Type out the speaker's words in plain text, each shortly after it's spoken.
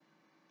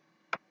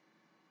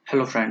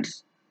Hello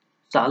friends,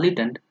 Salit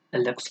and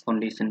Alex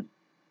Foundation,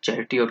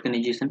 charity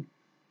organization.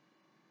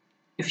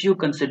 If you're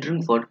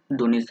considering for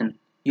donation,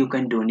 you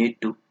can donate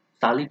to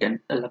Salit and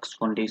Alex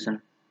Foundation.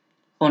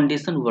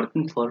 Foundation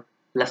working for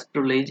less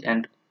privileged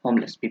and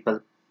homeless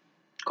people.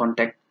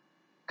 Contact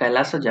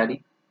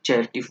Kailasajari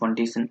Charity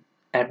Foundation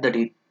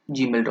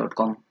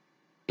 @gmail.com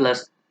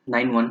plus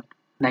 91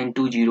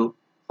 920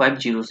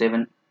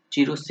 507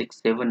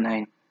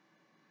 0679